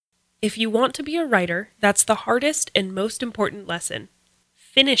If you want to be a writer, that's the hardest and most important lesson.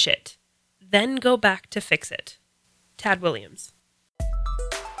 Finish it, then go back to fix it. Tad Williams.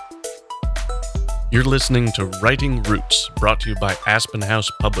 You're listening to Writing Roots, brought to you by Aspen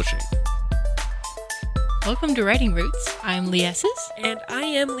House Publishing. Welcome to Writing Roots. I'm Lee Esses. And I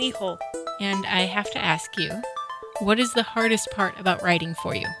am Lee Hull. And I have to ask you, what is the hardest part about writing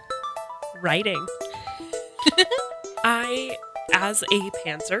for you? Writing. As a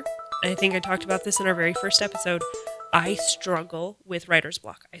pantser, I think I talked about this in our very first episode, I struggle with writer's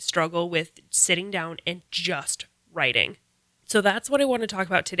block. I struggle with sitting down and just writing. So that's what I want to talk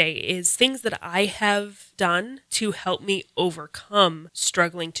about today, is things that I have done to help me overcome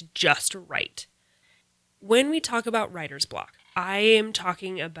struggling to just write. When we talk about writer's block, I am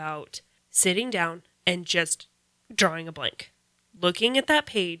talking about sitting down and just drawing a blank. Looking at that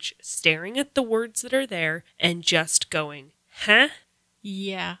page, staring at the words that are there, and just going, huh?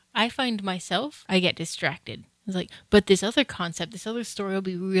 Yeah, I find myself, I get distracted. It's like, but this other concept, this other story will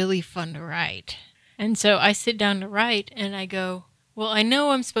be really fun to write. And so I sit down to write and I go, well, I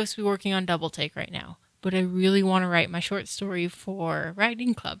know I'm supposed to be working on Double Take right now, but I really want to write my short story for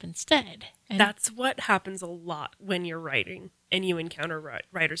Writing Club instead. And that's what happens a lot when you're writing and you encounter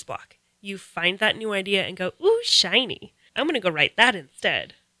writer's block. You find that new idea and go, ooh, shiny. I'm going to go write that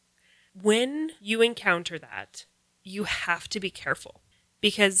instead. When you encounter that, you have to be careful.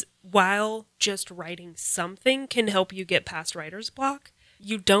 Because while just writing something can help you get past writer's block,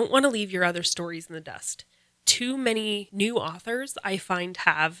 you don't want to leave your other stories in the dust. Too many new authors, I find,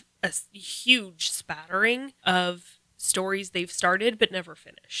 have a huge spattering of stories they've started but never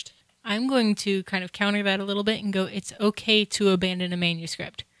finished. I'm going to kind of counter that a little bit and go, it's okay to abandon a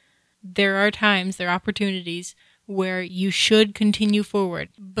manuscript. There are times, there are opportunities where you should continue forward,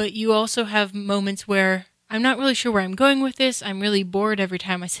 but you also have moments where I'm not really sure where I'm going with this. I'm really bored every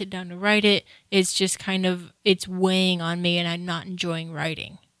time I sit down to write it. It's just kind of, it's weighing on me and I'm not enjoying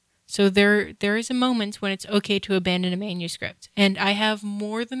writing. So there is a moment when it's okay to abandon a manuscript. And I have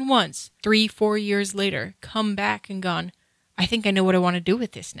more than once, 3-4 years later, come back and gone, I think I know what I want to do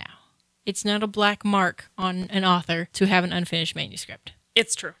with this now. It's not a black mark on an author to have an unfinished manuscript.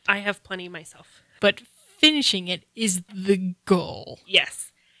 It's true. I have plenty myself. But finishing it is the goal. Yes.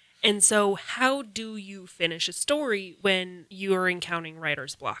 And so how do you finish a story when you are encountering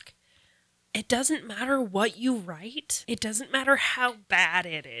writer's block? It doesn't matter what you write. It doesn't matter how bad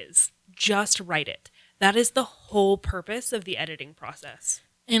it is. Just write it. That is the whole purpose of the editing process.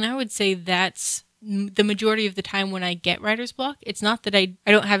 And I would say that's the majority of the time when I get writer's block. It's not that I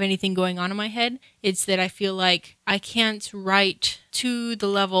don't have anything going on in my head. It's that I feel like I can't write to the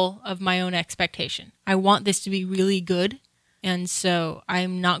level of my own expectation. I want this to be really good. And so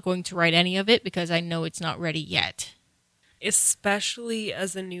I'm not going to write any of it because I know it's not ready yet. Especially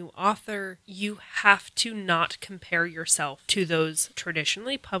as a new author, you have to not compare yourself to those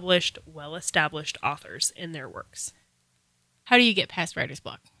traditionally published, well-established authors in their works. How do you get past writer's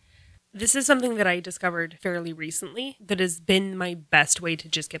block? This is something that I discovered fairly recently that has been my best way to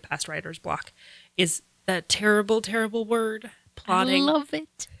just get past writer's block, is that terrible, terrible word, plotting. I love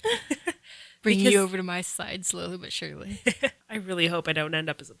it. Bringing you over to my side slowly but surely. I really hope I don't end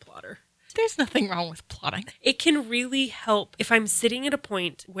up as a plotter. There's nothing wrong with plotting. It can really help if I'm sitting at a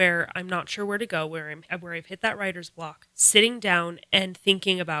point where I'm not sure where to go, where I've hit that writer's block, sitting down and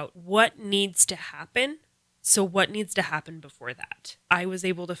thinking about what needs to happen. So what needs to happen before that? I was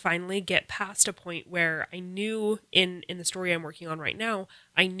able to finally get past a point where I knew in the story I'm working on right now,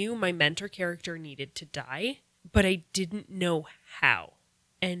 I knew my mentor character needed to die, but I didn't know how.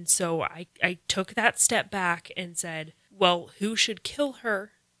 And so I took that step back and said, well, who should kill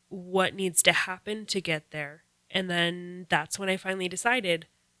her? What needs to happen to get there? And then that's when I finally decided,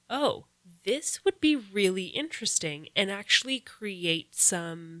 oh, this would be really interesting and actually create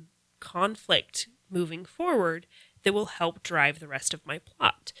some conflict moving forward that will help drive the rest of my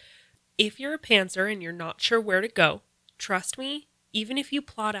plot. If you're a pantser and you're not sure where to go, trust me, even if you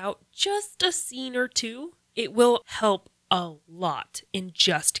plot out just a scene or two, it will help a lot in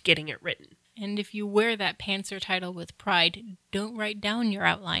just getting it written. And if you wear that pantser title with pride, don't write down your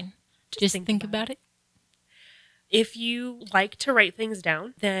outline. Just think about it. If you like to write things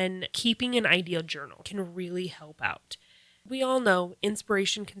down, then keeping an idea journal can really help out. We all know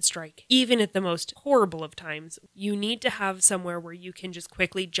inspiration can strike, even at the most horrible of times. You need to have somewhere where you can just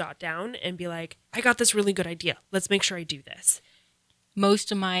quickly jot down and be like, I got this really good idea. Let's make sure I do this.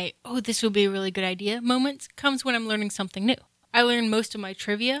 Most of my, oh, this will be a really good idea moments comes when I'm learning something new. I learn most of my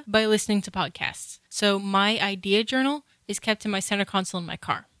trivia by listening to podcasts. So my idea journal is kept in my center console in my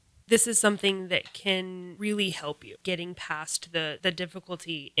car. This is something that can really help you getting past the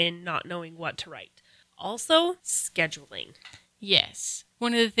difficulty in not knowing what to write. Also, scheduling. Yes.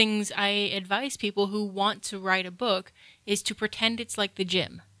 One of the things I advise people who want to write a book is to pretend it's like the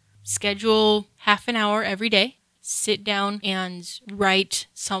gym. Schedule half an hour every day, sit down and write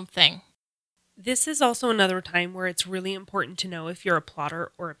something. This is also another time where it's really important to know if you're a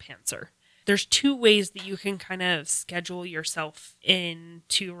plotter or a pantser. There's two ways that you can kind of schedule yourself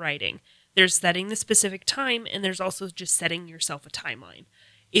into writing. There's setting the specific time, and there's also just setting yourself a timeline.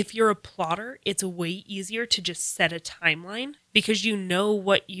 If you're a plotter, it's way easier to just set a timeline because you know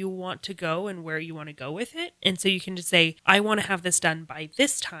what you want to go and where you want to go with it. And so you can just say, I want to have this done by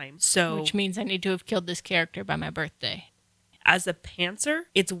this time. Which means I need to have killed this character by my birthday. As a pantser,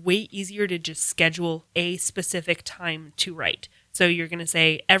 it's way easier to just schedule a specific time to write. So you're going to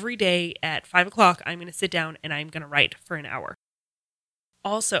say, every day at 5 o'clock, I'm going to sit down and I'm going to write for an hour.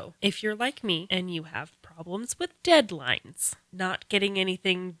 Also, if you're like me and you have problems with deadlines, not getting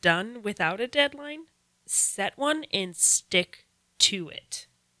anything done without a deadline, set one and stick to it.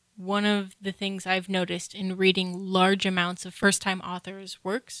 One of the things I've noticed in reading large amounts of first-time authors'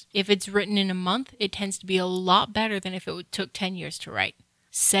 works, if it's written in a month, it tends to be a lot better than if it took 10 years to write.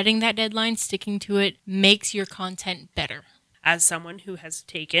 Setting that deadline, sticking to it, makes your content better. As someone who has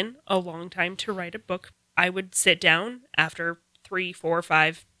taken a long time to write a book, I would sit down after 3, 4,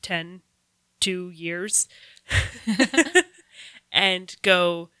 5, 10, 2 years and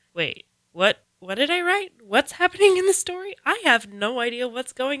go, wait, what did I write? What's happening in the story? I have no idea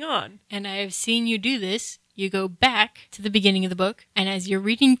what's going on. And I have seen you do this. You go back to the beginning of the book, and as you're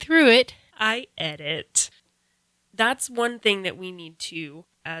reading through it, I edit. That's one thing that we need to,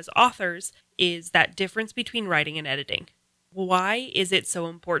 as authors, is that difference between writing and editing. Why is it so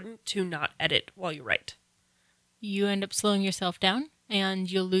important to not edit while you write? You end up slowing yourself down, and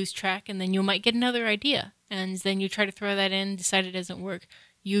you'll lose track, and then you might get another idea. And then you try to throw that in, decide it doesn't work.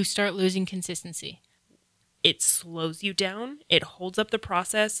 You start losing consistency. It slows you down. It holds up the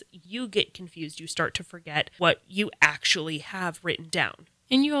process. You get confused. You start to forget what you actually have written down.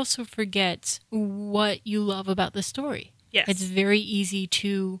 And you also forget what you love about the story. Yes. It's very easy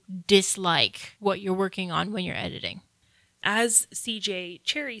to dislike what you're working on when you're editing. As CJ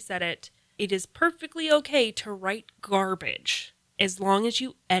Cherry said it is perfectly okay to write garbage as long as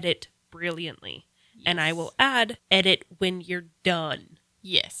you edit brilliantly. Yes. And I will add, edit when you're done.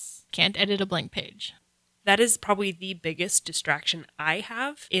 Yes. Can't edit a blank page. That is probably the biggest distraction I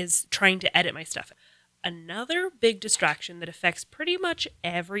have, is trying to edit my stuff. Another big distraction that affects pretty much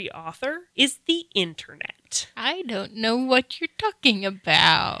every author is the internet. I don't know what you're talking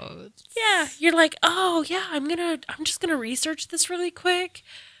about. Yeah, you're like, oh yeah, I'm just gonna research this really quick.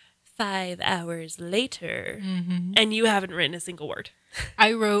 5 hours later, and you haven't written a single word.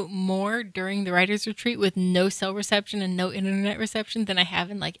 I wrote more during the writer's retreat with no cell reception and no internet reception than I have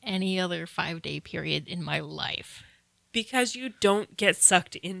in like any other 5-day period in my life. Because you don't get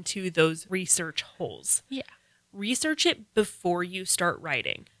sucked into those research holes. Yeah. Research it before you start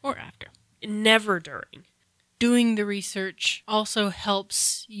writing. Or after. Never during. Doing the research also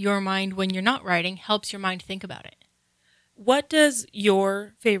helps your mind when you're not writing, helps your mind think about it. What does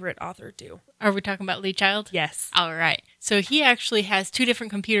your favorite author do? Are we talking about Lee Child? Yes. All right. So he actually has 2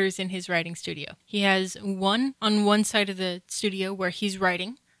 different computers in his writing studio. He has one on one side of the studio where he's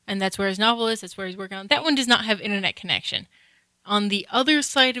writing, and that's where his novel is, that's where he's working on. That one does not have internet connection. On the other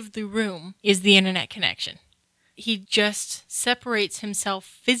side of the room is the internet connection. He just separates himself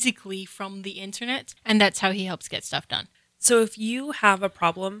physically from the internet, and that's how he helps get stuff done. So if you have a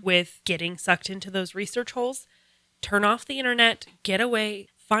problem with getting sucked into those research holes, turn off the internet, get away,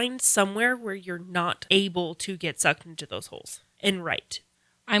 find somewhere where you're not able to get sucked into those holes, and write.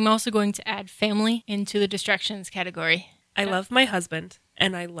 I'm also going to add family into the distractions category. I love my husband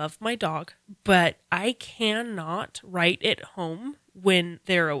and I love my dog, but I cannot write at home when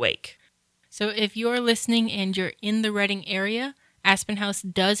they're awake. So if you're listening and you're in the Reading area, Aspen House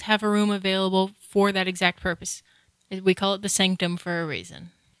does have a room available for that exact purpose. We call it the sanctum for a reason.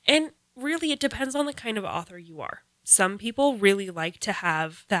 And really, it depends on the kind of author you are. Some people really like to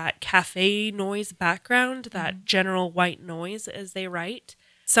have that cafe noise background, that general white noise as they write.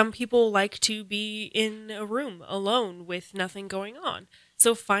 Some people like to be in a room alone with nothing going on.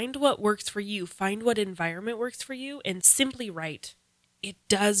 So find what works for you, find what environment works for you, and simply write. It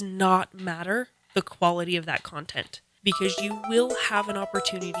does not matter the quality of that content, because you will have an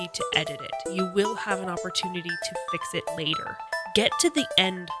opportunity to edit it. You will have an opportunity to fix it later. Get to the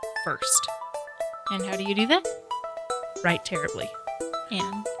end first. And how do you do that? Write terribly.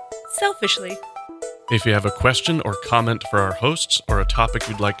 And selfishly. If you have a question or comment for our hosts or a topic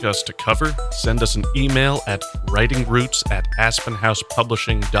you'd like us to cover, send us an email at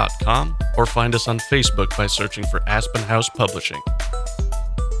writingroots@aspenhousepublishing.com or find us on Facebook by searching for Aspen House Publishing.